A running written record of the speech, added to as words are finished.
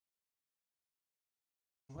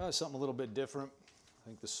Something a little bit different, I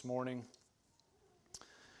think, this morning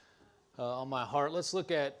on my heart. Let's look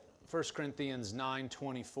at 1 Corinthians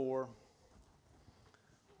 9:24.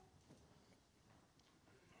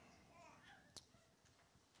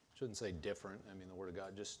 Shouldn't say different. I mean, the Word of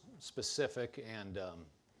God, just specific, and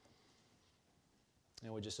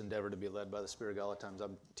we just endeavor to be led by the Spirit of God. A lot of times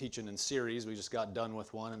I'm teaching in series. We just got done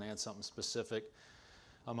with one, and I had something specific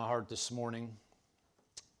on my heart this morning.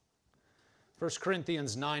 1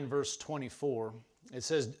 Corinthians 9, verse 24, it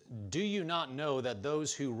says, "Do you not know that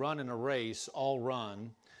those who run in a race all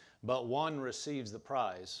run, but one receives the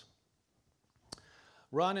prize?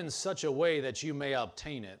 Run in such a way that you may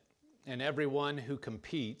obtain it, and everyone who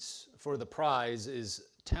competes for the prize is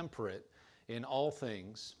temperate in all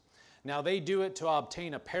things. Now they do it to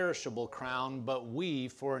obtain a perishable crown, but we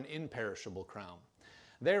for an imperishable crown.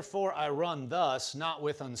 Therefore I run thus, not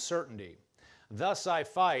with uncertainty. Thus I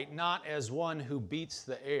fight, not as one who beats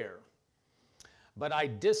the air. But I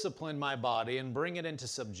discipline my body and bring it into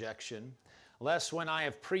subjection, lest when I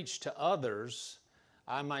have preached to others,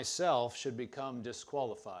 I myself should become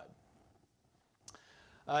disqualified."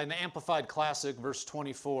 In the Amplified Classic, verse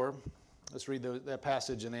 24, let's read that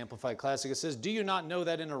passage in the Amplified Classic. It says, "Do you not know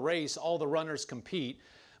that in a race all the runners compete,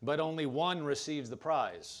 but only one receives the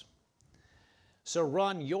prize? So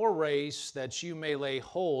run your race that you may lay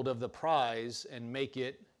hold of the prize and make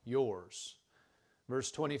it yours."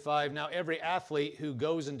 Verse 25, "Now every athlete who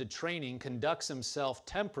goes into training conducts himself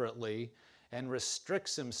temperately and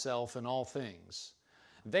restricts himself in all things.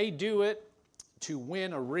 They do it to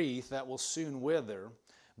win a wreath that will soon wither,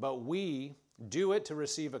 but we do it to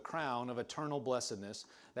receive a crown of eternal blessedness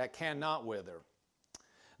that cannot wither.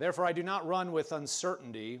 Therefore I do not run with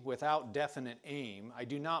uncertainty, without definite aim. I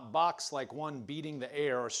do not box like one beating the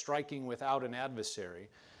air or striking without an adversary.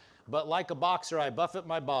 But like a boxer, I buffet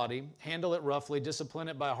my body, handle it roughly, discipline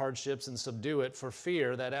it by hardships, and subdue it for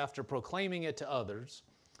fear that after proclaiming it to others,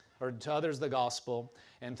 or to others the gospel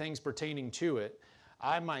and things pertaining to it,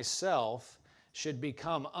 I myself should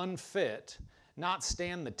become unfit, not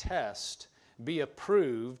stand the test, be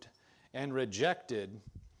approved and rejected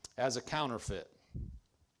as a counterfeit."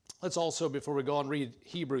 Let's also, before we go on, read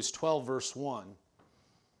Hebrews 12, verse 1.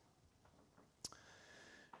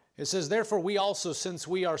 It says, "Therefore we also, since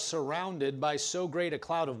we are surrounded by so great a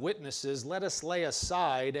cloud of witnesses, let us lay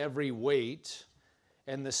aside every weight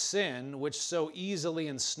and the sin which so easily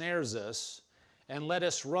ensnares us, and let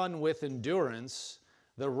us run with endurance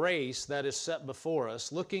the race that is set before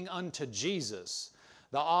us, looking unto Jesus,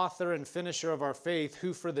 the author and finisher of our faith,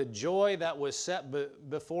 who for the joy that was set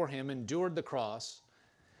before him endured the cross,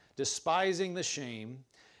 despising the shame,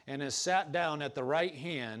 and has sat down at the right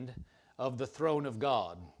hand of the throne of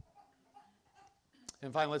God."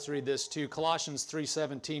 And finally, let's read this too. Colossians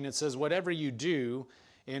 3:17, it says, "Whatever you do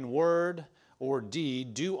in word or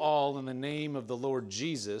deed, do all in the name of the Lord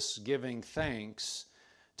Jesus, giving thanks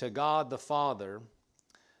to God the Father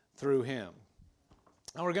through him."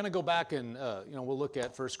 Now we're going to go back and, we'll look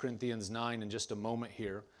at 1 Corinthians 9 in just a moment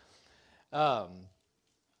here.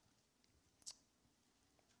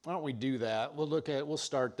 Why don't we do that? We'll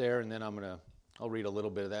start there, and then I'll read a little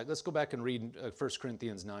bit of that. Let's go back and read 1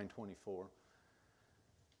 Corinthians 9:24.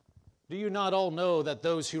 "Do you not all know that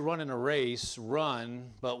those who run in a race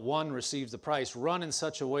run, but one receives the prize? Run in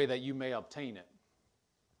such a way that you may obtain it.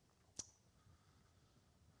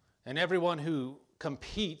 And everyone who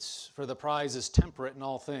competes for the prize is temperate in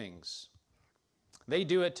all things. They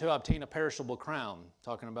do it to obtain a perishable crown,"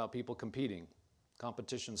 talking about people competing,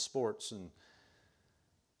 competition sports and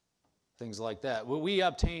things like that.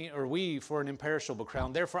 "We for an imperishable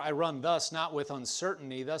crown. Therefore I run thus, not with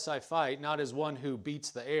uncertainty. Thus I fight, not as one who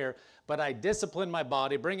beats the air, but I discipline my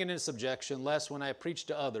body, bring it into subjection, lest when I preach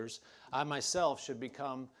to others, I myself should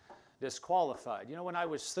become disqualified." You know, when I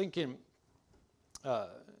was thinking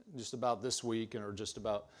just about this week, or just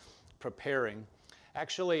about preparing,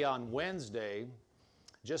 actually on Wednesday,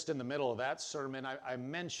 just in the middle of that sermon, I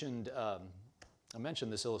mentioned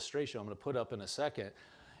this illustration I'm going to put up in a second.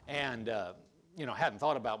 And, hadn't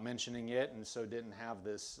thought about mentioning it, and so didn't have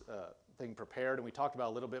this thing prepared. And we talked about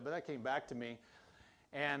it a little bit, but that came back to me.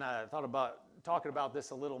 And I thought about talking about this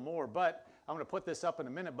a little more. But I'm going to put this up in a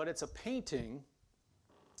minute. But it's a painting.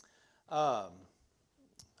 Our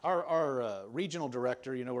regional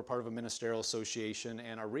director, we're part of a ministerial association,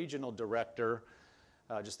 and our regional director,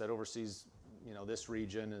 just that oversees, this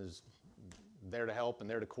region, is there to help and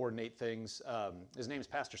there to coordinate things. His name is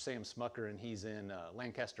Pastor Sam Smucker, and he's in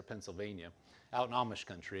Lancaster, Pennsylvania, out in Amish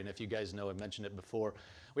country. And if you guys know, I mentioned it before,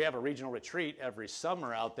 we have a regional retreat every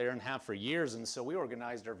summer out there and have for years. And so we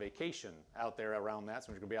organized our vacation out there around that.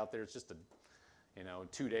 So we're going to be out there. It's just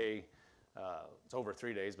 2-day, it's over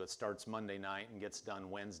 3 days, but starts Monday night and gets done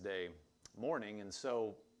Wednesday morning. And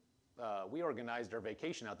so we organized our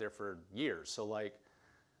vacation out there for years. So like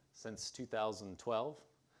since 2012.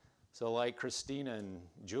 So like Christina and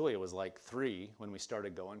Julia was like 3 when we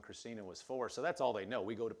started going. Christina was 4. So that's all they know.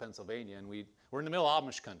 We go to Pennsylvania and we're in the middle of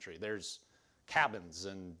Amish country. There's cabins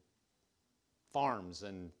and farms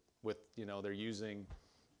and with, they're using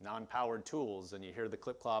non-powered tools and you hear the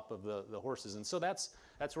clip-clop of the horses. And so that's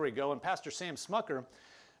where we go. And Pastor Sam Smucker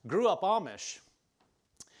grew up Amish.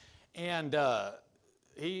 And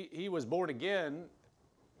he was born again,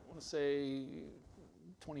 I want to say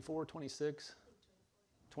 24, 26.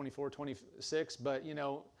 24, 26, but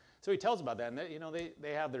so he tells about that, and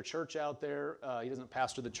they have their church out there. He doesn't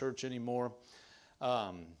pastor the church anymore,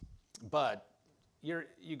 but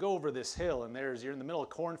you go over this hill, and you're in the middle of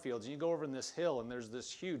cornfields, and you go over in this hill, and there's this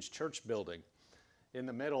huge church building in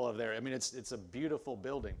the middle of there. I mean, it's a beautiful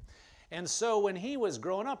building, and so when he was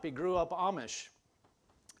growing up, he grew up Amish,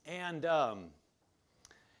 and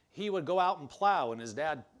he would go out and plow, and his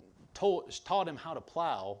dad taught him how to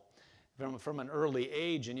plow from an early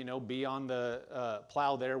age, and be on the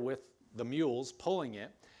plow there with the mules pulling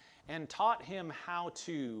it, and taught him how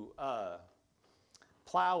to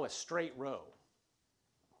plow a straight row.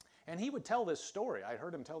 And he would tell this story. I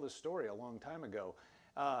heard him tell this story a long time ago,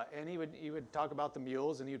 and he would talk about the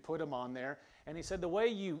mules, and he would put them on there, and he said the way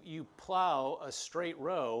you plow a straight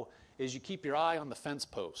row is you keep your eye on the fence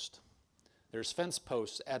post. There's fence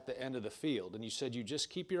posts at the end of the field, and you said you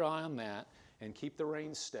just keep your eye on that and keep the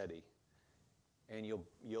reins steady, and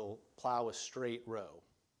you'll plow a straight row.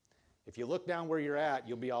 If you look down where you're at,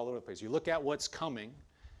 you'll be all over the place. You look at what's coming,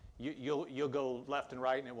 you'll go left and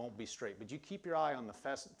right, and it won't be straight. But you keep your eye on the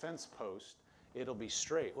fence post, it'll be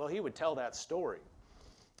straight. Well, he would tell that story.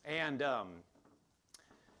 And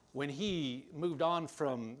when he moved on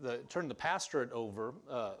turned the pastorate over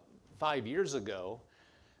 5 years ago,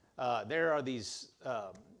 there are these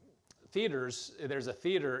theaters. There's a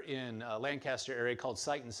theater in Lancaster area called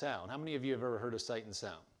Sight and Sound. How many of you have ever heard of Sight and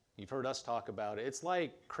Sound? You've heard us talk about it. It's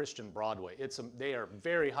like Christian Broadway. They are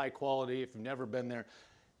very high quality. If you've never been there,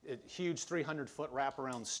 huge 300-foot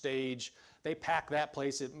wraparound stage. They pack that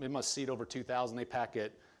place. It must seat over 2,000. They pack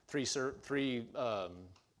it three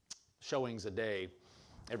showings a day,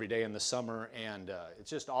 every day in the summer, and it's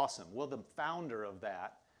just awesome. Well, the founder of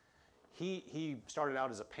that, he started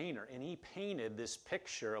out as a painter, and he painted this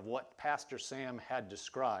picture of what Pastor Sam had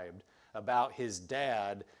described about his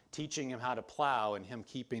dad teaching him how to plow and him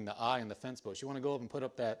keeping the eye on the fence post. You want to go up and put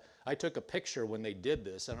up that? I took a picture when they did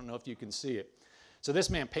this. I don't know if you can see it. So this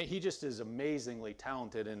man, he just is amazingly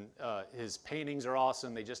talented, and his paintings are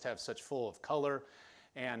awesome. They just have such full of color.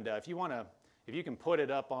 And if you can put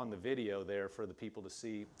it up on the video there for the people to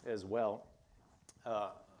see as well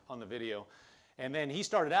on the video. And then he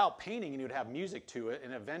started out painting, and he would have music to it,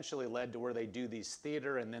 and eventually led to where they do these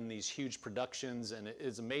theater and then these huge productions, and it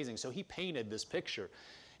is amazing. So he painted this picture.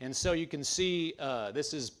 And so you can see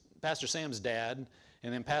this is Pastor Sam's dad,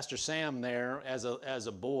 and then Pastor Sam there as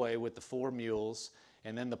a boy with the 4 mules,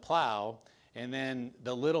 and then the plow, and then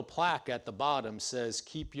the little plaque at the bottom says,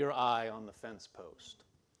 "Keep your eye on the fence post."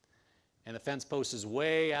 And the fence post is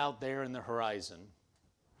way out there in the horizon.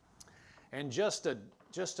 And just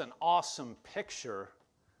an awesome picture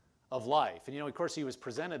of life. And of course, he was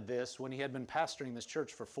presented this when he had been pastoring this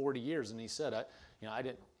church for 40 years, and he said,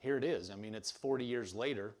 here it is. I mean, it's 40 years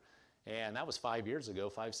later, and that was 5 years ago,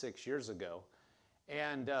 5-6 years ago.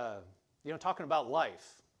 And, talking about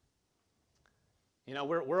life.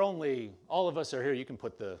 We're only, all of us are here. You can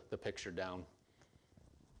put the picture down.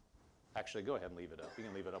 Actually, go ahead and leave it up. You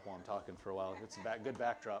can leave it up while I'm talking for a while. It's a good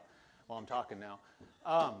backdrop while I'm talking now.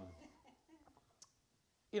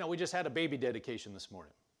 We just had a baby dedication this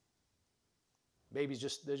morning. They're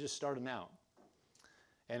just starting out.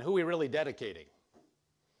 And who are we really dedicating?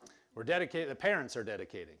 The parents are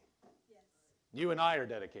dedicating. Yes. You and I are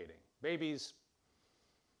dedicating. Babies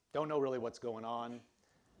don't know really what's going on,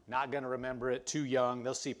 not going to remember it, too young.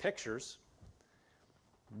 They'll see pictures,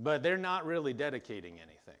 but they're not really dedicating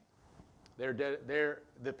anything.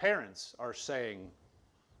 The parents are saying,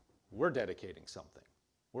 we're dedicating something.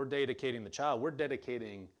 We're dedicating the child. We're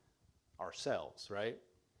dedicating ourselves, right?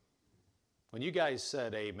 When you guys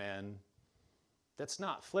said amen, that's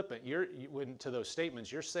not flippant. To those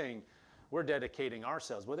statements, you're saying we're dedicating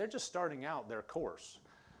ourselves. Well, they're just starting out their course.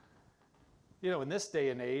 In this day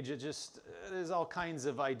and age, there's all kinds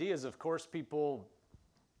of ideas. Of course, people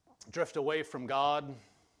drift away from God,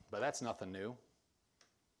 but that's nothing new.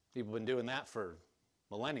 People have been doing that for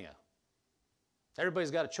millennia.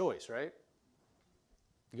 Everybody's got a choice, right?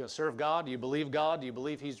 You going to serve God? Do you believe God? Do you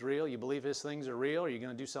believe He's real? You believe His things are real? Or are you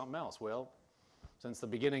going to do something else? Well, since the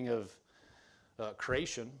beginning of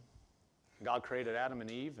creation, God created Adam and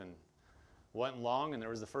Eve and went along, and there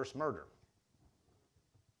was the first murder.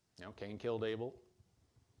 Cain killed Abel.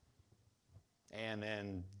 And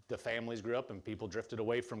then the families grew up and people drifted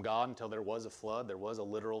away from God until there was a flood. There was a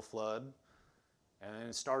literal flood. And then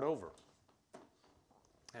it started over.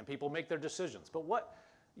 And people make their decisions. But what,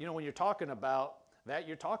 when you're talking about that,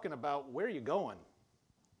 you're talking about where you're going.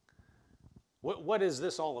 What is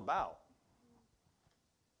this all about?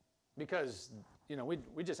 Because,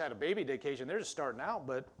 we just had a baby dedication. They're just starting out,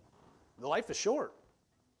 but the life is short.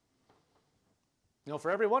 For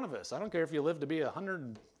every one of us, I don't care if you live to be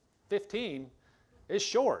 115, it's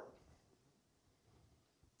short.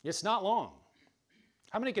 It's not long.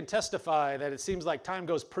 How many can testify that it seems like time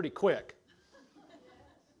goes pretty quick?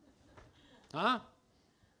 Huh?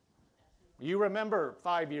 You remember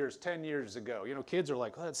 5 years, 10 years ago, kids are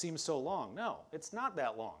like, oh, that seems so long. No, it's not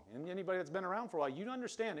that long. And anybody that's been around for a while, you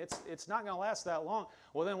understand it's not going to last that long.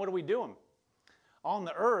 Well, then what are we doing? On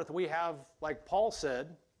the earth, we have, like Paul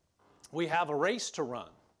said, we have a race to run.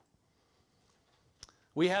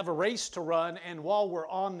 We have a race to run, and while we're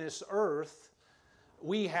on this earth,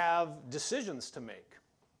 we have decisions to make.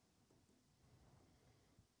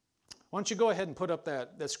 Why don't you go ahead and put up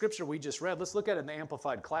that scripture we just read. Let's look at it in the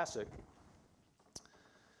Amplified Classic.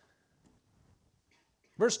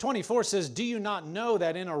 Verse 24 says, "Do you not know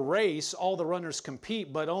that in a race all the runners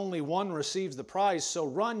compete, but only one receives the prize? So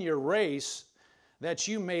run your race that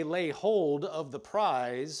you may lay hold of the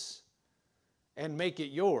prize and make it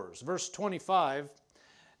yours." Verse 25,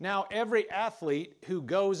 "Now every athlete who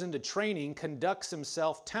goes into training conducts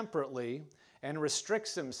himself temperately and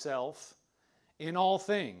restricts himself in all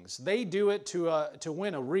things. They do it to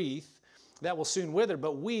win a wreath that will soon wither,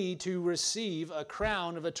 but we to receive a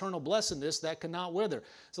crown of eternal blessedness that cannot wither."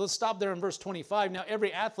 So let's stop there in verse 25. "Now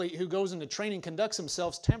every athlete who goes into training conducts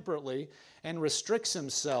himself temperately and restricts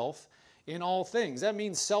himself in all things." That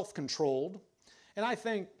means self-controlled. And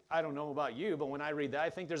I don't know about you, but when I read that, I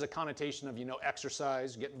think there's a connotation of,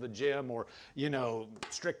 exercise, getting to the gym, or,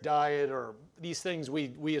 strict diet, or these things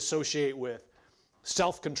we associate with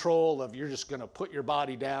self-control of you're just going to put your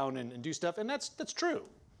body down and do stuff. And that's true.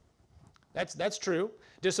 That's true.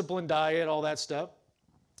 Disciplined diet, all that stuff.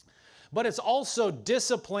 But it's also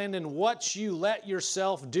disciplined in what you let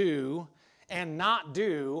yourself do and not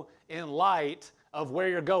do in light of where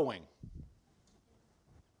you're going.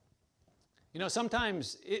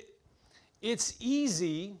 Sometimes it's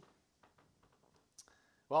easy,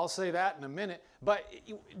 well, I'll say that in a minute, but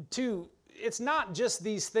it's not just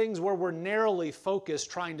these things where we're narrowly focused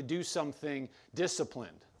trying to do something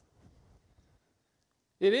disciplined.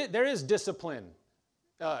 There is discipline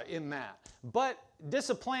in that. But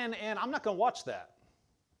discipline, and I'm not going to watch that.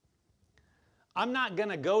 I'm not going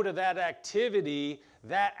to go to that activity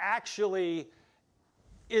that actually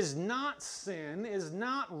is not sin, is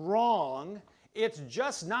not wrong. It's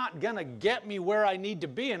just not going to get me where I need to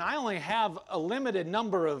be. And I only have a limited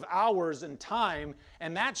number of hours and time,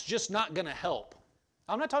 and that's just not going to help.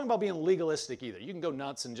 I'm not talking about being legalistic either. You can go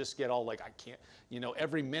nuts and just get all like, I can't,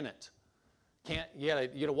 every minute. You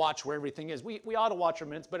got to watch where everything is. We ought to watch our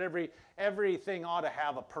minutes, but everything ought to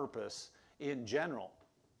have a purpose in general.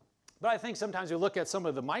 But I think sometimes we look at some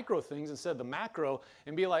of the micro things instead of the macro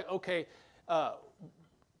and be like, okay,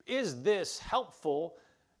 is this helpful,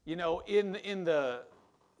 in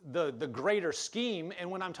the greater scheme?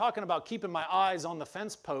 And when I'm talking about keeping my eyes on the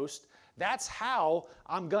fence post, that's how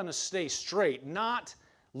I'm going to stay straight, not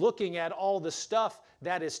looking at all the stuff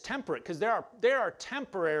that is temperate, because there are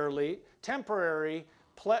temporary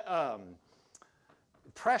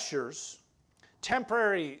pressures,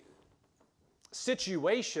 temporary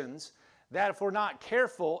situations that if we're not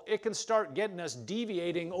careful, it can start getting us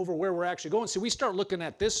deviating over where we're actually going. So we start looking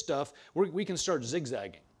at this stuff, we can start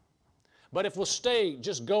zigzagging. But if we'll stay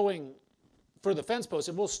just going for the fence post,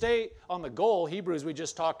 if we'll stay on the goal, Hebrews we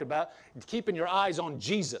just talked about, keeping your eyes on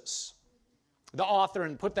Jesus, the author,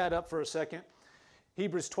 and put that up for a second.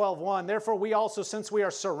 Hebrews 12:1, "Therefore we also, since we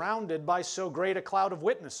are surrounded by so great a cloud of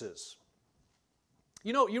witnesses."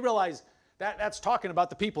 You realize that's talking about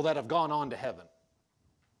the people that have gone on to heaven.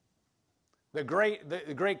 The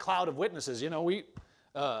great cloud of witnesses.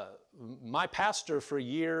 My pastor for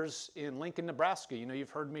years in Lincoln, Nebraska, you've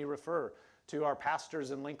heard me refer to our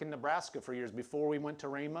pastors in Lincoln, Nebraska for years. Before we went to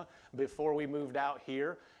Rhema, before we moved out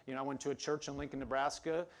here, I went to a church in Lincoln,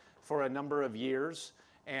 Nebraska for a number of years.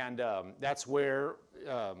 And that's where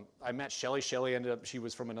I met Shelley. Shelley she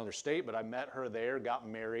was from another state, but I met her there, got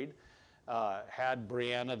married. had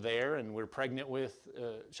Brianna there, and we're pregnant with,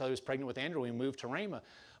 Shelley was pregnant with Andrew. We moved to Rhema.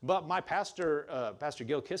 But my pastor, Pastor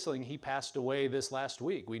Gil Kissling, he passed away this last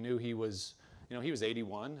week. We knew he was, he was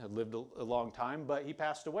 81, had lived a long time, but he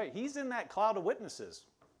passed away. He's in that cloud of witnesses.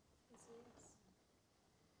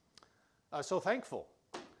 So thankful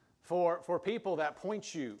for people that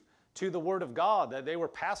point you to the Word of God, that they were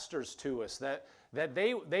pastors to us, that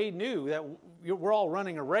they knew that we're all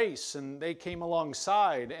running a race, and they came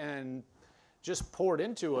alongside and just poured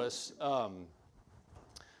into us, a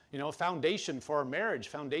foundation for our marriage,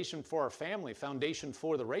 foundation for our family, foundation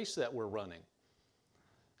for the race that we're running.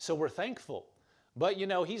 So we're thankful. But,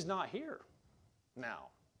 he's not here now.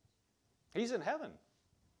 He's in heaven.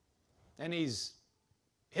 And his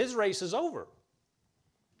race is over.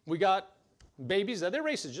 We got babies, their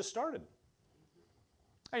race has just started.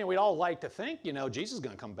 We'd all like to think, Jesus is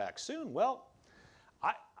going to come back soon. Well,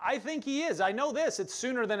 I think he is. I know this. It's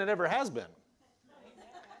sooner than it ever has been.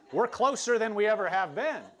 We're closer than we ever have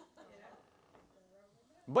been.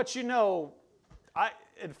 But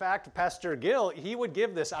in fact, Pastor Gill, he would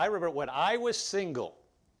give this. I remember when I was single,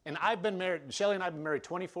 and I've been married, Shelley and I have been married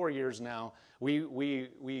 24 years now.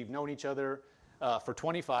 We've known each other for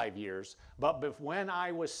 25 years. But when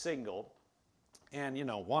I was single and,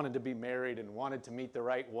 wanted to be married and wanted to meet the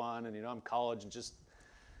right one, and, I'm college and just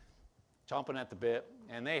chomping at the bit,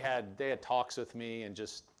 and they had talks with me and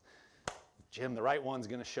just, Jim, the right one's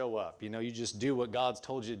going to show up. You just do what God's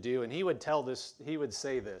told you to do. And he would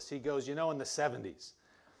say this. He goes, in the 70s,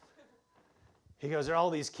 he goes, there are all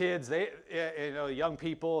these kids, young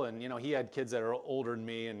people, and, he had kids that are older than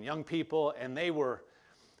me, and young people, and they were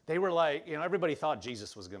like, everybody thought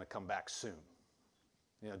Jesus was going to come back soon.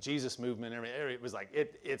 Jesus movement, it was like,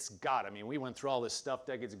 it's got, we went through all this stuff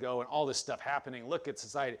decades ago, and all this stuff happening. Look at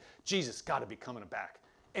society. Jesus got to be coming back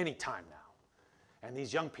anytime now. And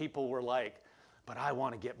these young people were like, but I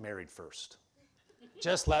want to get married first.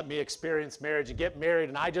 Just let me experience marriage and get married,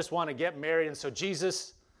 and I just want to get married. And so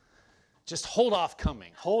Jesus, just hold off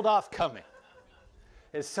coming. Hold off coming.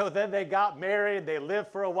 And so then they got married, they lived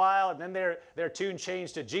for a while, and then their tune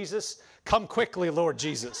changed to Jesus, come quickly, Lord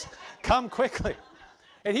Jesus. Come quickly.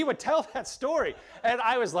 And he would tell that story. And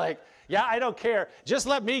I was like, yeah, I don't care. Just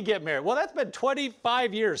let me get married. Well, that's been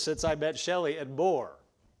 25 years since I met Shelley and more.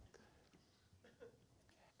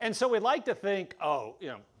 And so we'd like to think,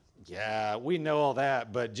 yeah, we know all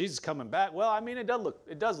that, but Jesus coming back, well,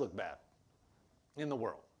 it does look bad in the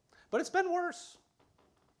world. But it's been worse.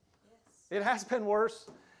 Yes. It has been worse.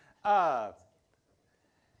 And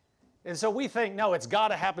so we think, no, it's got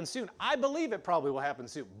to happen soon. I believe it probably will happen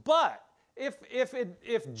soon. But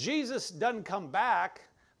if Jesus doesn't come back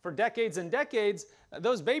for decades and decades,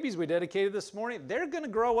 those babies we dedicated this morning, they're going to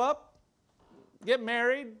grow up, get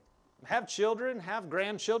married, have children, have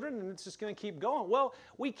grandchildren, and it's just going to keep going. Well,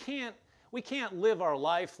 we can't live our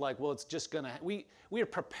life like, well, it's just going to, we are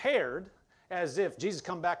prepared as if Jesus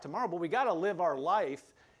come back tomorrow, but we got to live our life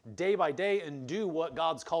day by day and do what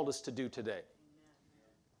God's called us to do today.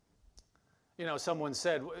 Someone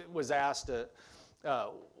was asked,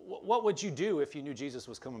 what would you do if you knew Jesus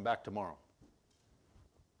was coming back tomorrow?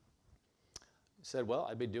 He said, well,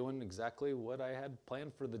 I'd be doing exactly what I had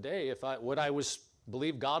planned for the day, what I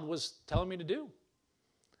believe God was telling me to do.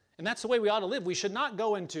 And that's the way we ought to live. We should not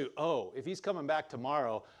go into, if he's coming back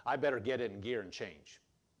tomorrow, I better get in gear and change.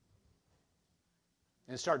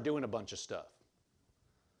 And start doing a bunch of stuff.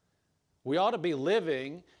 We ought to be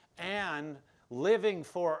living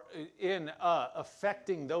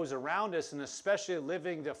affecting those around us, and especially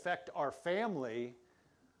living to affect our family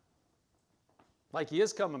like he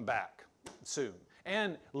is coming back soon.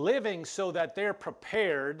 And living so that they're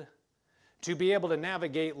prepared to be able to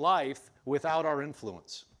navigate life without our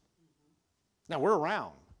influence. Now, we're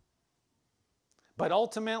around. But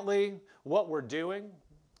ultimately, what we're doing,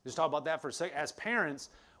 just talk about that for a second, as parents,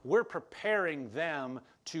 we're preparing them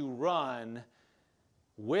to run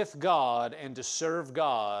with God and to serve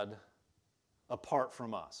God apart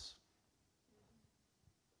from us.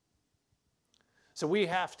 So we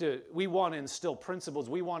want to instill principles.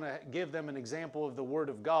 We want to give them an example of the Word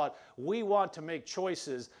of God. We want to make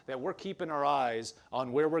choices that we're keeping our eyes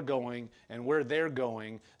on where we're going and where they're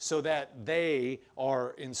going, so that they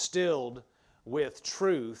are instilled with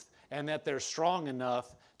truth and that they're strong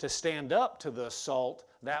enough to stand up to the assault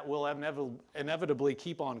that will inevitably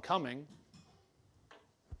keep on coming,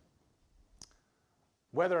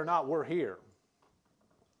 whether or not we're here.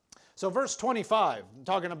 So verse 25,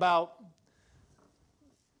 talking about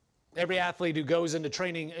every athlete who goes into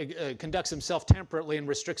training conducts himself temperately and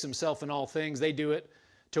restricts himself in all things. They do it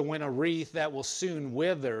to win a wreath that will soon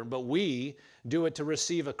wither, but we do it to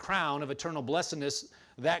receive a crown of eternal blessedness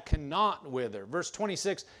that cannot wither. Verse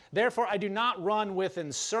 26, therefore I do not run with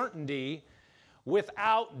uncertainty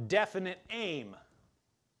without definite aim.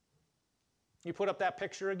 You put up that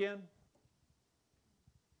picture again?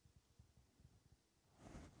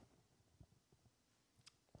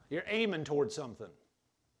 You're aiming toward something.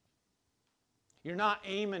 You're not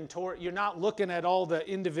you're not looking at all the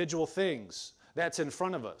individual things that's in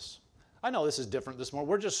front of us. I know this is different this morning.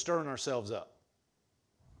 We're just stirring ourselves up.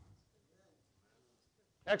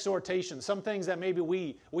 Exhortation, some things that maybe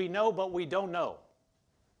we know but we don't know.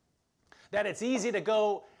 That it's easy to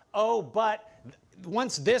go, oh, but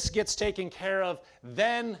once this gets taken care of,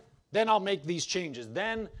 then I'll make these changes.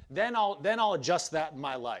 Then I'll adjust that in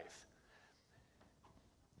my life.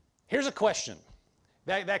 Here's a question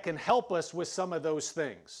that can help us with some of those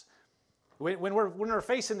things. When we're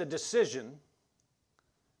facing the decision,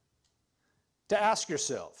 to ask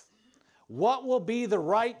yourself, what will be the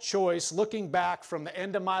right choice looking back from the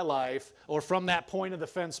end of my life or from that point of the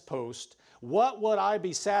fence post? What would I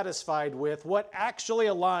be satisfied with? What actually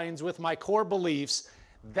aligns with my core beliefs?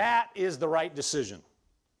 That is the right decision.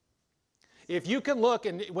 If you can look,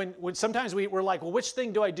 and when sometimes we're like, well, which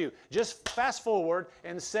thing do I do? Just fast forward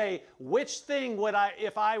and say, which thing would I,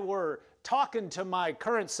 if I were talking to my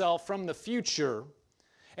current self from the future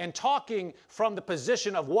and talking from the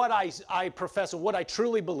position of what I profess and what I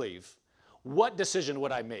truly believe, what decision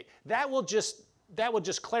would I make? That will just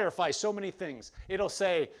clarify so many things. It'll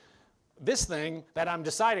say, this thing that I'm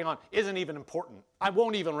deciding on isn't even important. I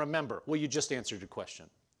won't even remember. Well, you just answered your question.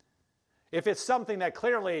 If it's something that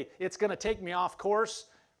clearly it's going to take me off course,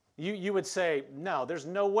 you would say, no, there's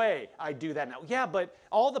no way I do that now. Yeah, but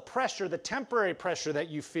all the pressure, the temporary pressure that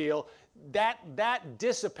you feel, that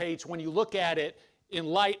dissipates when you look at it in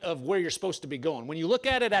light of where you're supposed to be going. When you look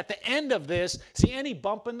at it at the end of this, see any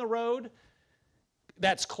bump in the road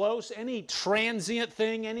that's close, any transient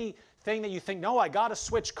thing, anything that you think, no, I got to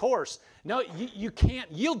switch course. No, you can't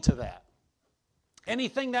yield to that.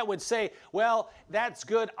 Anything that would say, well, that's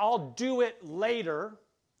good, I'll do it later.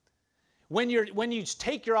 When you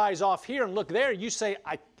take your eyes off here and look there, you say,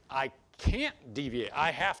 I can't deviate.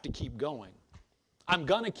 I have to keep going. I'm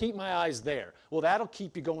going to keep my eyes there. Well, that'll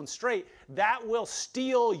keep you going straight. That will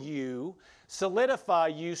steel you, solidify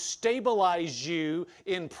you, stabilize you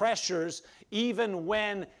in pressures, even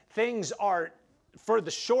when things are, for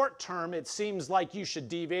the short term, it seems like you should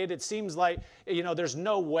deviate. It seems like, there's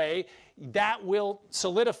no way. That will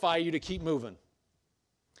solidify you to keep moving.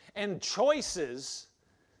 And choices,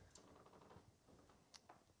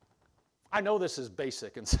 I know this is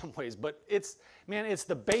basic in some ways, but it's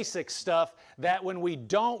the basic stuff that when we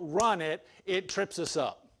don't run it, it trips us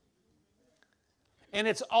up.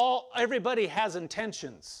 And everybody has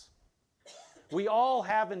intentions. We all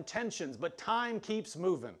have intentions, but time keeps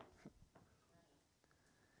moving.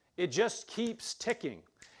 It just keeps ticking.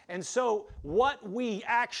 And so what we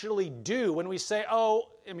actually do when we say,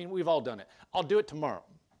 we've all done it. I'll do it tomorrow.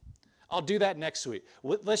 I'll do that next week.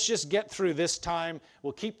 Let's just get through this time.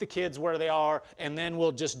 We'll keep the kids where they are, and then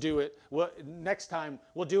we'll just do it. Next time,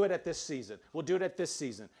 we'll do it at this season. We'll do it at this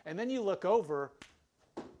season. And then you look over,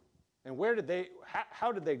 and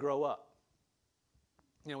how did they grow up?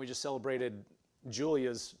 We just celebrated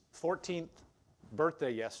Julia's 14th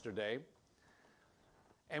birthday yesterday.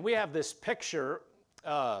 And we have this picture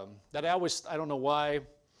that I don't know why,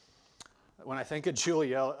 when I think of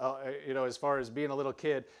Julia, as far as being a little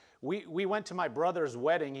kid, we went to my brother's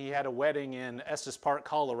wedding. He had a wedding in Estes Park,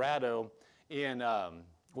 Colorado,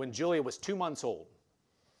 when Julia was 2 months old.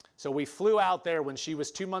 So we flew out there when she was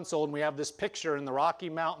 2 months old, and we have this picture in the Rocky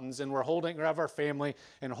Mountains, and we have our family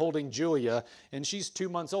and holding Julia, and she's 2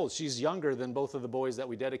 months old. She's younger than both of the boys that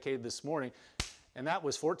we dedicated this morning. And that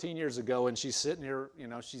was 14 years ago, and she's sitting here,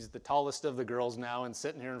 she's the tallest of the girls now and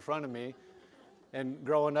sitting here in front of me. And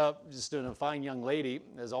growing up, just doing a fine young lady,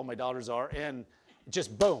 as all my daughters are, and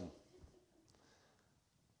just boom.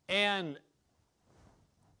 And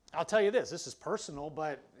I'll tell you this is personal,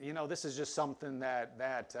 but, this is just something that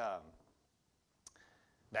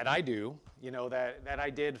I do, that I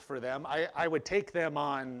did for them. I would take them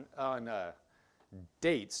on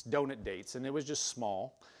dates, donut dates, and it was just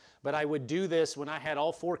small. But I would do this when I had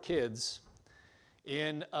all 4 kids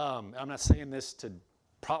I'm not saying this to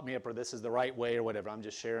prop me up or this is the right way or whatever. I'm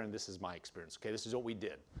just sharing this is my experience. Okay, this is what we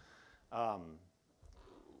did. I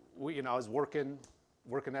was working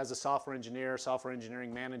as a software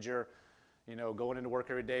engineering manager, going into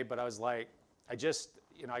work every day. But I was like, I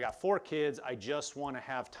got 4 kids. I just want to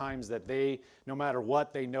have times that no matter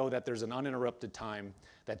what, they know that there's an uninterrupted time,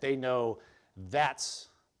 that they know that's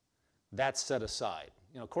that's set aside.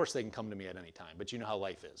 Of course they can come to me at any time, but you know how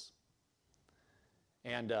life is.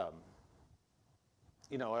 And,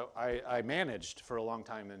 I managed for a long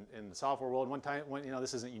time in the software world. One time,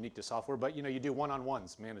 this isn't unique to software, but, you do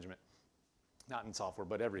one-on-ones management. Not in software,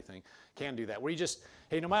 but everything can do that. Where you just,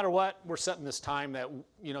 hey, no matter what, we're setting this time that,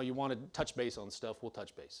 you want to touch base on stuff, we'll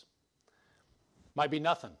touch base. Might be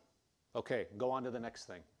nothing. Okay, go on to the next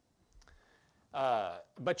thing.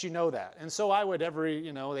 But you know that. And so I would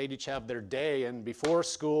they'd each have their day, and before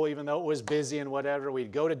school, even though it was busy and whatever,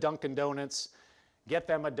 we'd go to Dunkin' Donuts, get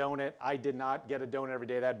them a donut. I did not get a donut every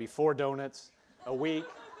day. That'd be 4 donuts a week.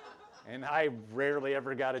 And I rarely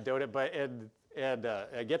ever got a donut, but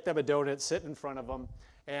get them a donut, sit in front of them,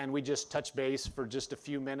 and we just touch base for just a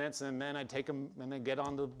few minutes, and then I'd take them and then get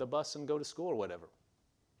on the bus and go to school or whatever.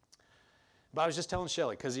 But I was just telling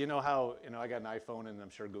Shelly, because you know how, I got an iPhone, and I'm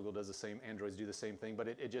sure Google does the same, Androids do the same thing, but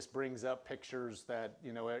it just brings up pictures that,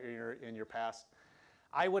 in your past.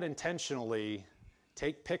 I would intentionally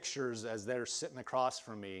take pictures as they're sitting across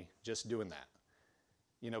from me, just doing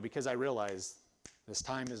that, because I realize this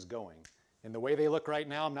time is going. And the way they look right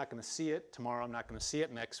now, I'm not going to see it tomorrow, I'm not going to see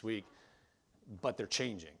it next week, but they're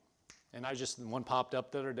changing. And one popped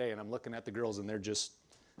up the other day, and I'm looking at the girls, and they're just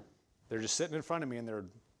sitting in front of me, and they're,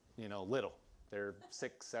 little. They're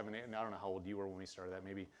 6, 7, 8, and I don't know how old you were when we started that,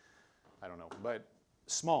 maybe, I don't know, but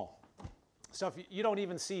small. Stuff you don't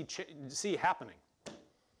even see happening.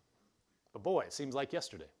 But boy, it seems like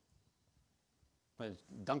yesterday.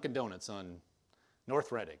 Dunkin' Donuts on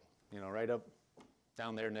North Reading, right up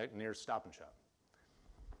down there near Stop and Shop.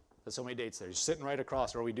 There's so many dates there. You're sitting right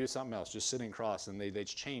across, or we do something else, just sitting across, and they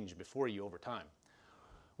change before you over time.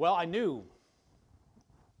 Well, I knew,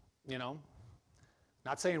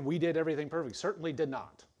 not saying we did everything perfect, certainly did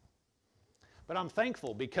not. But I'm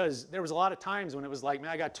thankful, because there was a lot of times when it was like, man,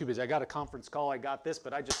 I got too busy. I got a conference call, I got this,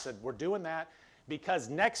 but I just said, we're doing that because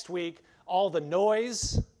next week, all the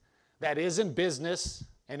noise that is in business,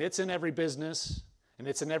 and it's in every business, and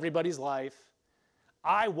it's in everybody's life,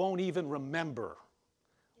 I won't even remember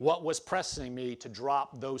what was pressing me to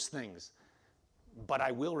drop those things. But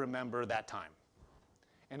I will remember that time.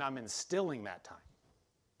 And I'm instilling that time.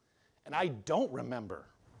 And I don't remember.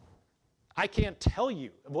 I can't tell you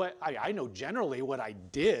what I know generally what I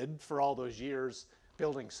did for all those years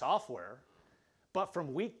building software, but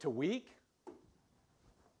from week to week,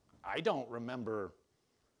 I don't remember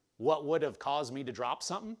what would have caused me to drop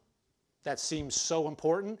something that seems so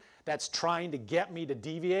important, that's trying to get me to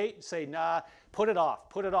deviate, say, nah, put it off,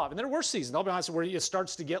 put it off. And there were seasons, I'll be honest, where it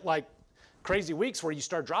starts to get like crazy weeks where you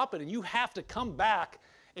start dropping, and you have to come back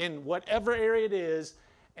in whatever area it is.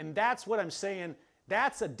 And that's what I'm saying.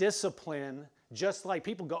 That's a discipline, just like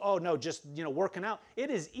people go, oh no, just working out.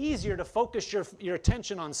 It is easier to focus your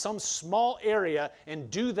attention on some small area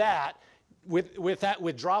and do that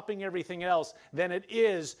with dropping everything else than it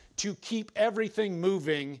is to keep everything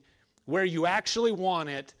moving where you actually want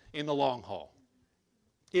it in the long haul.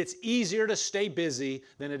 It's easier to stay busy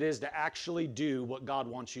than it is to actually do what God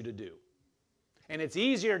wants you to do. And it's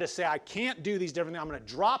easier to say, I can't do these different things. I'm going to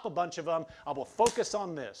drop a bunch of them. I will focus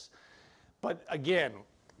on this. But again,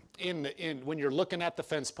 when you're looking at the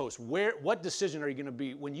fence post, what decision are you going to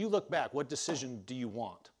be? When you look back, what decision do you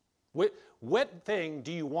want? What thing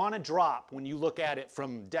do you want to drop when you look at it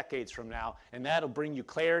from decades from now? And that'll bring you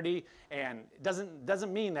clarity. And it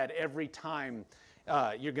doesn't mean that every time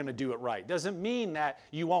you're going to do it right. Doesn't mean that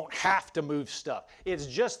you won't have to move stuff. It's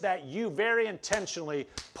just that you very intentionally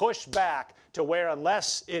push back to where,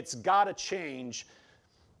 unless it's got to change,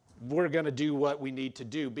 we're going to do what we need to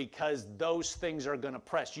do, because those things are going to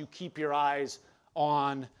press. You keep your eyes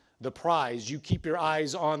on the prize. You keep your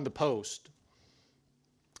eyes on the post.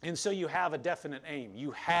 And so you have a definite aim.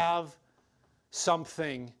 You have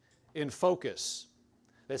something in focus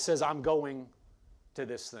that says, I'm going to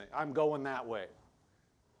this thing. I'm going that way.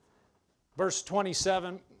 Verse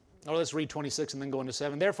 27, or let's read 26 and then go into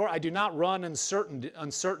 7. Therefore, I do not run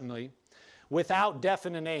uncertainly without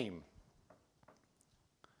definite aim.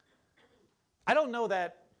 I don't know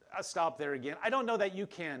that, I'll stop there again. I don't know that you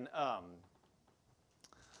can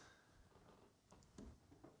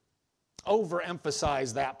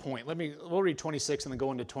overemphasize that point. We'll read 26 and then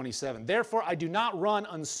go into 27. Therefore, I do not run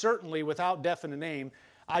uncertainly without definite aim.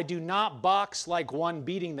 I do not box like one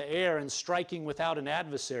beating the air and striking without an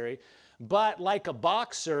adversary, but like a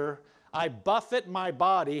boxer, I buffet my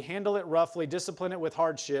body, handle it roughly, discipline it with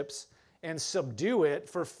hardships, and subdue it,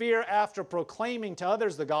 for fear after proclaiming to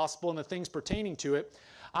others the gospel and the things pertaining to it,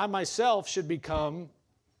 I myself should become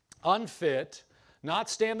unfit,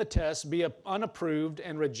 not stand the test, be unapproved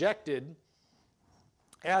and rejected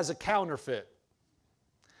as a counterfeit.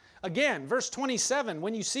 Again, verse 27,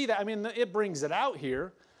 when you see that, I mean, it brings it out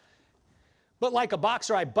here. But like a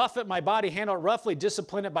boxer, I buffet my body, handle it roughly,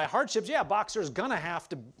 discipline it by hardships. Yeah, a boxer is going to have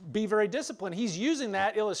to be very disciplined. He's using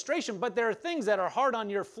that illustration, but there are things that are hard on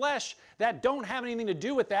your flesh that don't have anything to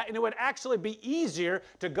do with that, and it would actually be easier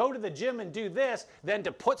to go to the gym and do this than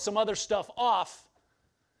to put some other stuff off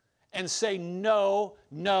and say, no,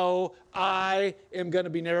 I am going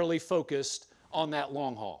to be narrowly focused on that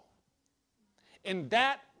long haul. And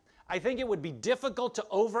that, I think it would be difficult to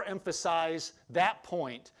overemphasize that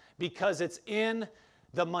point, because it's in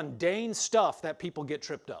the mundane stuff that people get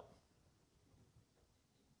tripped up.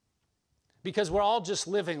 Because we're all just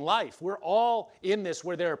living life. We're all in this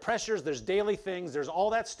where there are pressures, there's daily things, there's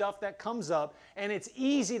all that stuff that comes up, and it's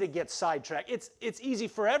easy to get sidetracked. It's easy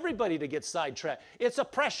for everybody to get sidetracked. It's a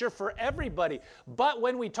pressure for everybody. But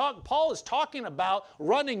when we talk, Paul is talking about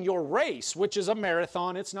running your race, which is a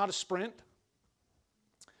marathon, it's not a sprint.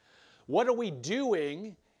 What are we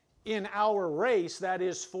doing in our race that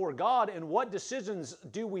is for God, and what decisions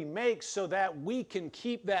do we make so that we can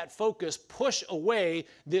keep that focus, push away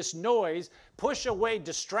this noise, push away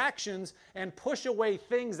distractions, and push away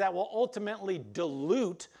things that will ultimately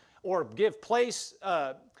dilute or give place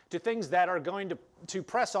to things that are going to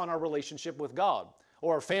press on our relationship with God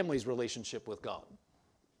or our family's relationship with God.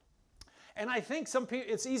 And I think some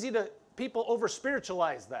people, it's easy to, people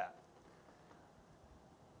over-spiritualize that.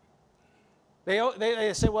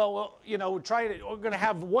 They say, well, you know, we're going to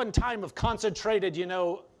have one time of concentrated,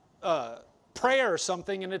 prayer or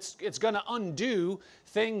something, and it's going to undo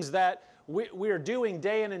things that we are doing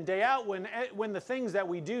day in and day out, when the things that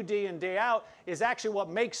we do day in and day out is actually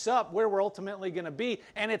what makes up where we're ultimately going to be,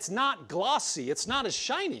 and it's not glossy, it's not as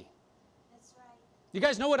shiny. That's right. You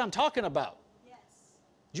guys know what I'm talking about? Yes.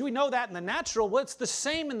 Do we know that in the natural? Well, it's the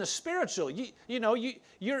same in the spiritual.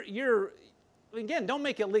 You're again, don't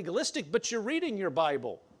make it legalistic, but you're reading your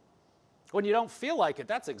Bible. When you don't feel like it,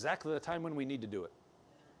 that's exactly the time when we need to do it.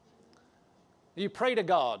 You pray to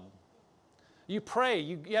God. You pray.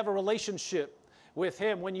 You have a relationship with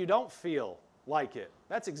Him when you don't feel like it.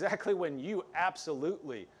 That's exactly when you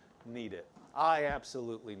absolutely need it. I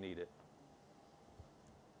absolutely need it.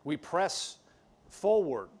 We press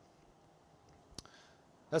forward.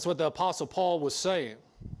 That's what the Apostle Paul was saying.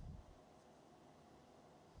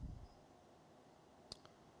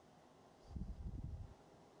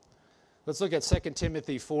 Let's look at 2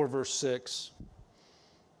 Timothy 4, verse 6.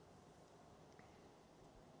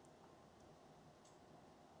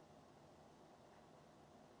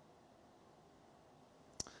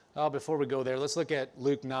 Before we go there, let's look at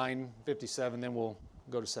Luke 9:57, then we'll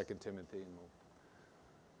go to 2 Timothy. And we'll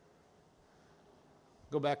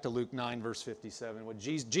go back to Luke 9, verse 57, what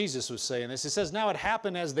Jesus was saying this. It says, "Now it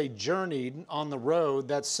happened as they journeyed on the road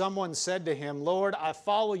that someone said to him, 'Lord, I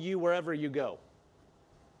follow you wherever you go.'"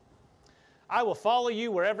 I will follow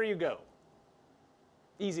you wherever you go.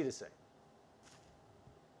 Easy to say.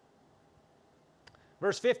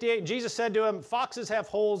 Verse 58, Jesus said to him, "Foxes have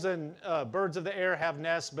holes and birds of the air have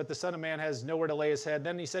nests, but the Son of Man has nowhere to lay his head."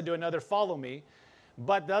 Then he said to another, "Follow me."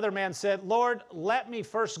 But the other man said, "Lord, let me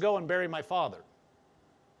first go and bury my father."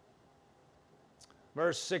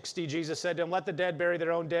 Verse 60, Jesus said to him, "Let the dead bury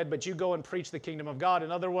their own dead, but you go and preach the kingdom of God."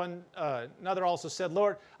 Another also said,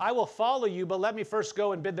 "Lord, I will follow you, but let me first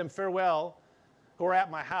go and bid them farewell who are at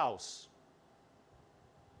my house."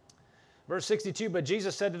 Verse 62, but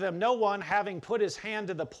Jesus said to them, "No one, having put his hand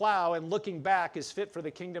to the plow and looking back, is fit for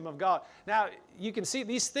the kingdom of God." Now, you can see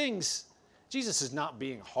these things, Jesus is not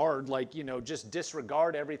being hard, like, just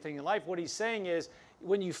disregard everything in life. What he's saying is,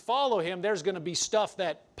 when you follow him, there's going to be stuff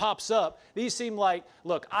that pops up. These seem like,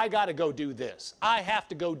 look, I got to go do this. I have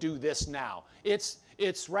to go do this now.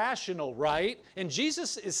 It's rational, right? And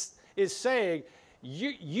Jesus is saying,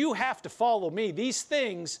 you have to follow me. These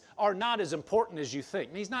things are not as important as you think.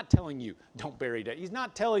 And he's not telling you, don't bury dead. He's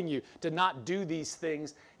not telling you to not do these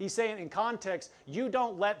things. He's saying in context, you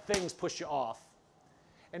don't let things push you off.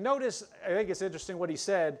 And notice, I think it's interesting what he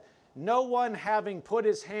said, no one having put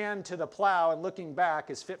his hand to the plow and looking back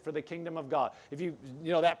is fit for the kingdom of God. If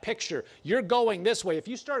that picture, you're going this way. If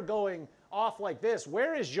you start going off like this,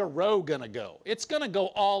 where is your row going to go? It's going to go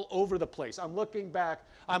all over the place. I'm looking back.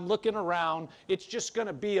 I'm looking around. It's just going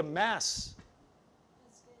to be a mess.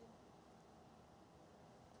 That's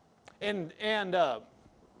good. And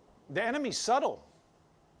the enemy's subtle.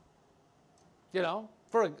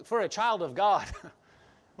 For a child of God,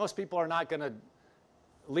 most people are not going to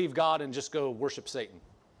leave God and just go worship Satan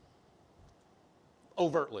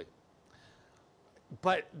overtly.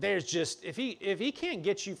 But there's just, if he can't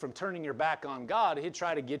get you from turning your back on God, he'll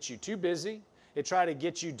try to get you too busy. It try to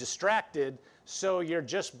get you distracted, so you're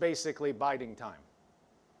just basically biding time.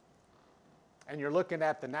 And you're looking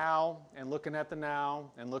at the now, and looking at the now,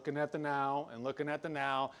 and looking at the now, and looking at the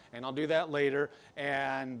now, and I'll do that later,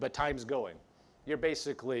 but time's going. You're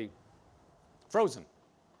basically frozen.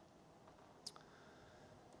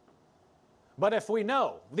 But if we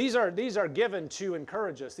know, these are given to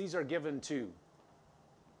encourage us. These are given to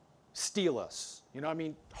steel us. You know what I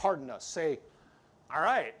mean? Harden us. Say, all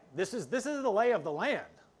right, this is the lay of the land.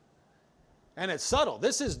 And it's subtle.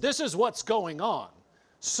 This is what's going on.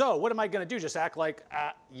 So what am I going to do? Just act like,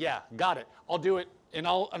 yeah, got it. I'll do it, and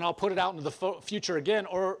I'll put it out into the future again,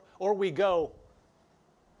 or we go,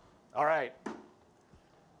 all right,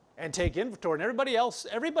 and take inventory. And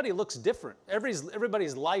everybody looks different.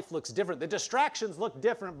 Everybody's life looks different. The distractions look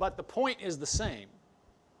different, but the point is the same.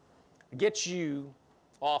 Get you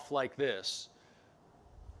off like this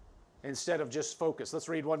instead of just focus. Let's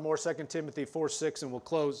read one more, 2 Timothy 4:6, and we'll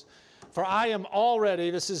close. For I am already,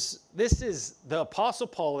 this is the Apostle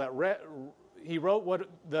Paul that he wrote what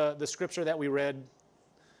the scripture that we read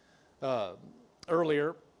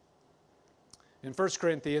earlier in 1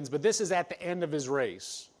 Corinthians, but this is at the end of his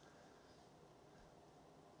race.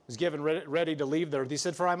 He's given ready to leave the earth. He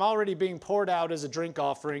said, for I'm already being poured out as a drink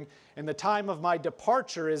offering, and the time of my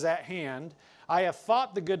departure is at hand. I have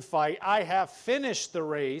fought the good fight. I have finished the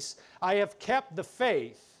race. I have kept the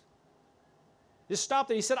faith. Just stop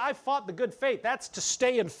there. He said, I fought the good faith. That's to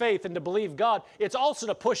stay in faith and to believe God. It's also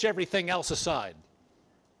to push everything else aside.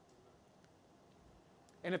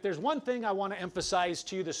 And if there's one thing I want to emphasize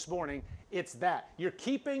to you this morning, it's that. You're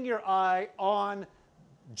keeping your eye on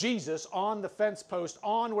Jesus, on the fence post,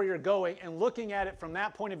 on where you're going, and looking at it from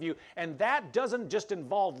that point of view. And that doesn't just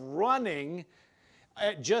involve running,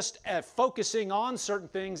 just focusing on certain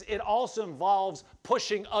things. It also involves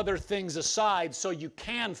pushing other things aside so you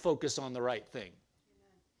can focus on the right thing.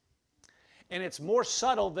 And it's more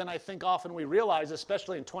subtle than I think often we realize,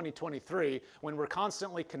 especially in 2023, when we're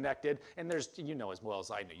constantly connected. And there's, you know as well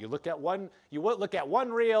as I do, you look at one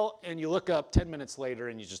reel, and you look up 10 minutes later,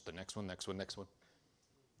 and you just the next one.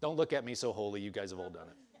 Don't look at me so holy. You guys have all done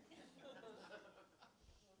it.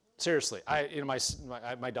 Seriously,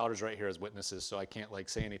 my daughter's right here as witnesses, so I can't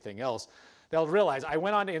say anything else. They'll realize I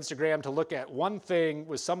went onto Instagram to look at one thing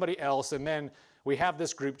with somebody else, and then we have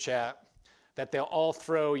this group chat that they'll all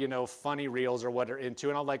throw, funny reels or what they're into.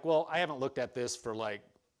 And I'm like, well, I haven't looked at this for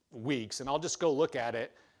weeks, and I'll just go look at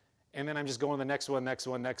it. And then I'm just going the next one,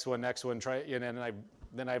 try, and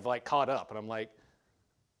then I've caught up. And I'm like,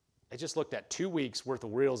 I just looked at 2 weeks worth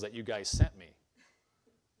of reels that you guys sent me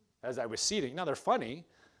as I was seating. Now they're funny,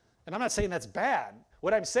 and I'm not saying that's bad.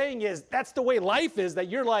 What I'm saying is that's the way life is, that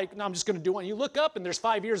you're like, no, I'm just going to do one. You look up and there's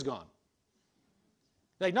 5 years gone.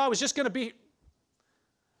 No, I was just going to be,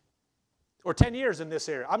 or 10 years in this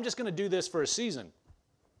area. I'm just going to do this for a season.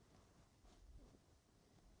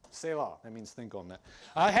 Selah. That means think on that.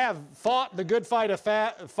 I have fought the good fight.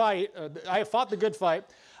 I have fought the good fight.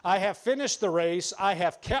 I have finished the race. I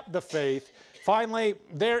have kept the faith. Finally,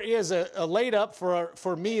 there is a laid up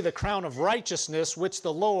for me the crown of righteousness, which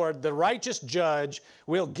the Lord, the righteous judge,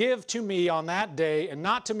 will give to me on that day, and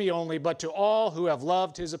not to me only, but to all who have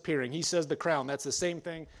loved his appearing. He says the crown. That's the same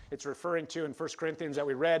thing it's referring to in 1 Corinthians that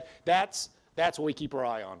we read. That's what we keep our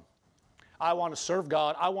eye on. I want to serve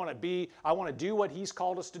God. I want to do what he's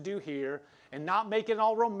called us to do here, and not make it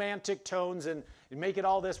all romantic tones and make it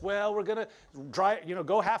all this, well, we're going to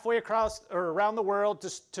go halfway across or around the world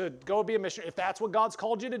to go be a missionary, if that's what God's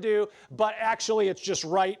called you to do. But actually, it's just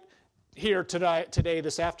right here today,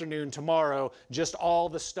 this afternoon, tomorrow, just all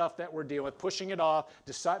the stuff that we're dealing with, pushing it off,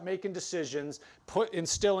 making decisions,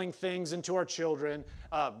 instilling things into our children,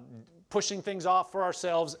 pushing things off for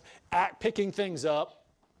ourselves, picking things up,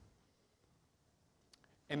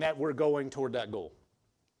 and that we're going toward that goal.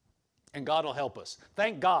 And God will help us.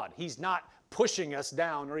 Thank God he's not pushing us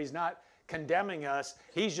down, or he's not condemning us.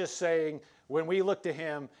 He's just saying, when we look to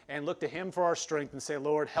him and look to him for our strength and say,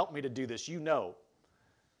 Lord, help me to do this. You know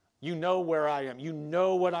where I am. You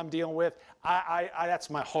know what I'm dealing with. That's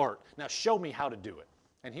my heart. Now show me how to do it.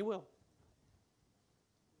 And he will.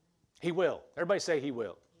 He will. Everybody say he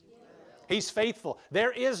will. He's faithful.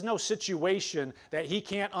 There is no situation that he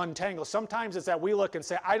can't untangle. Sometimes it's that we look and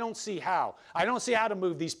say, I don't see how. I don't see how to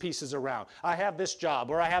move these pieces around. I have this job,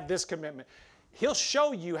 or I have this commitment. He'll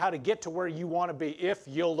show you how to get to where you want to be if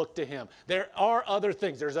you'll look to him. There are other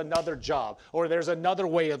things. There's another job, or there's another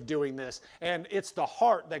way of doing this. And it's the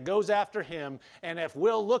heart that goes after him. And if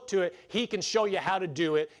we'll look to it, he can show you how to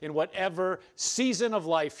do it in whatever season of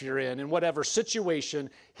life you're in whatever situation.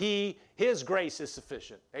 His grace is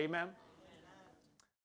sufficient. Amen?